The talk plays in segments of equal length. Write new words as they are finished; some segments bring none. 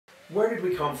Where did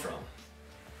we come from?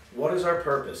 What is our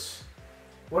purpose?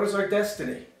 What is our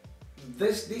destiny?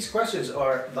 These questions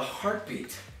are the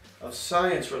heartbeat of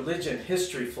science, religion,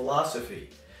 history, philosophy.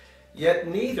 Yet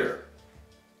neither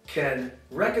can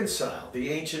reconcile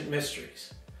the ancient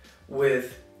mysteries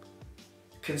with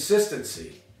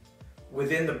consistency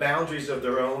within the boundaries of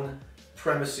their own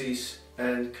premises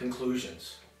and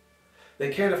conclusions.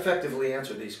 They can't effectively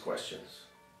answer these questions.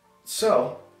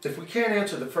 So, if we can't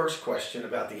answer the first question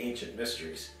about the ancient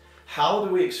mysteries, how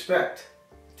do we expect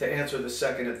to answer the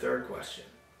second and third question?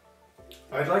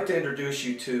 I'd like to introduce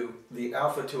you to the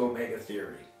Alpha to Omega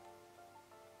theory.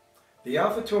 The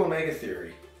Alpha to Omega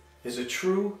theory is a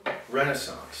true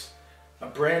renaissance, a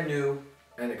brand new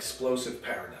and explosive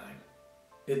paradigm.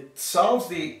 It solves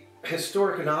the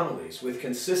historic anomalies with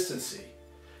consistency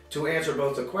to answer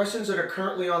both the questions that are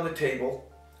currently on the table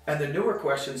and the newer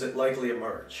questions that likely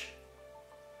emerge.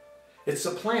 It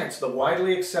supplants the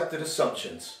widely accepted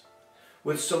assumptions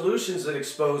with solutions that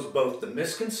expose both the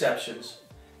misconceptions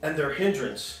and their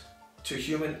hindrance to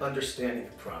human understanding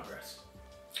and progress.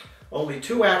 Only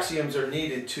two axioms are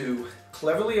needed to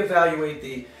cleverly evaluate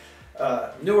the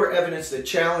newer evidence that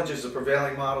challenges the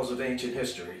prevailing models of ancient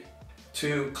history,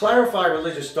 to clarify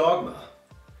religious dogma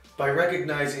by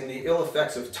recognizing the ill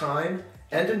effects of time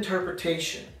and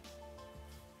interpretation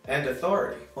and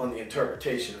authority on the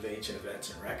interpretation of ancient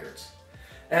events and records,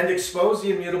 and expose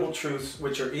the immutable truths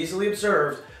which are easily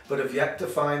observed but have yet to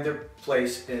find their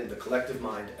place in the collective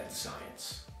mind and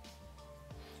science.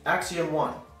 Axiom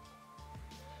 1.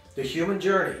 The human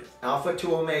journey, Alpha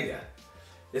to Omega,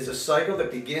 is a cycle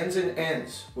that begins and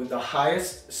ends with the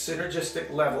highest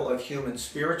synergistic level of human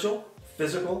spiritual,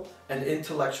 physical, and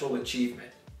intellectual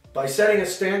achievement. By setting a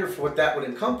standard for what that would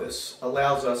encompass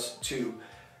allows us to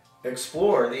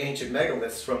explore the ancient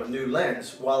megaliths from a new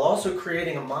lens while also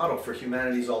creating a model for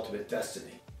humanity's ultimate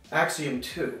destiny. Axiom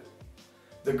 2.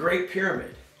 The Great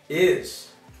Pyramid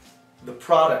is the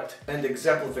product and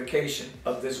exemplification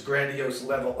of this grandiose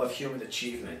level of human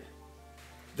achievement.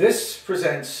 This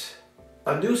presents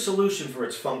a new solution for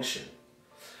its function,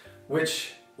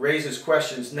 which raises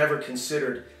questions never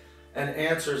considered and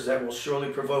answers that will surely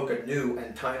provoke a new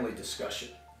and timely discussion.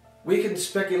 We can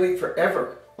speculate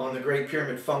forever on the Great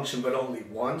Pyramid function, but only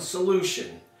one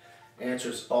solution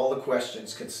answers all the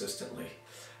questions consistently.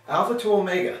 Alpha to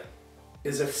Omega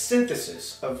is a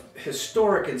synthesis of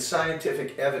historic and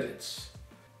scientific evidence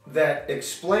that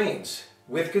explains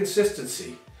with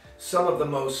consistency some of the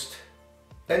most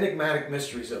enigmatic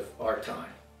mysteries of our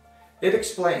time. It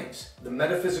explains the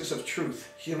metaphysics of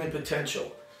truth, human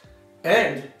potential,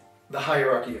 and the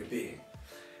hierarchy of being.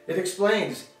 It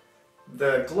explains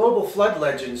the global flood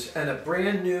legends and a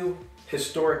brand new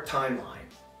historic timeline.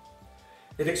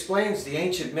 It explains the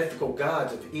ancient mythical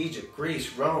gods of Egypt,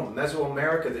 Greece, Rome,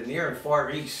 Mesoamerica, the Near and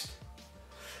Far East.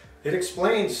 It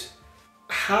explains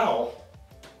how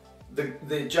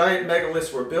the giant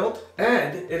megaliths were built,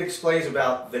 and it explains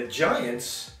about the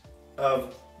giants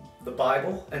of the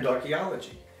Bible and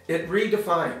archaeology. It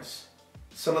redefines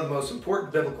some of the most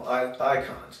important biblical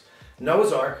icons: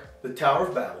 Noah's Ark, the Tower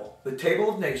of Babel, the Table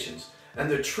of Nations, and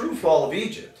the true fall of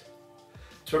Egypt,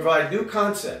 to provide new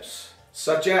concepts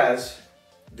such as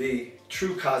the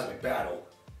true cosmic battle,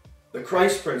 the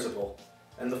Christ principle,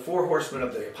 and the four horsemen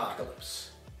of the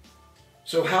apocalypse.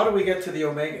 So how do we get to the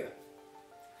Omega?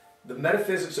 The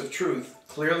Metaphysics of Truth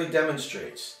clearly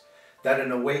demonstrates that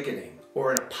an awakening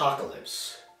or an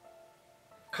apocalypse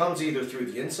comes either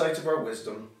through the insights of our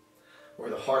wisdom or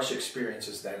the harsh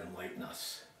experiences that enlighten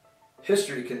us.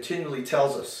 History continually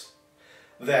tells us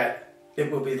that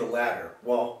it will be the latter,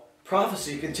 while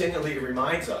prophecy continually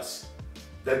reminds us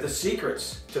that the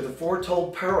secrets to the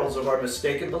foretold perils of our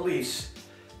mistaken beliefs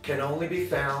can only be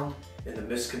found in the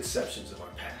misconceptions of our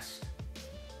past.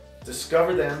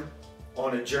 Discover them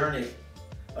on a journey,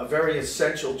 a very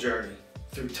essential journey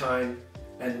through time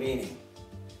and meaning.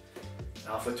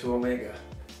 Alpha to Omega,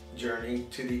 journey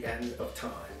to the end of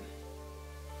time.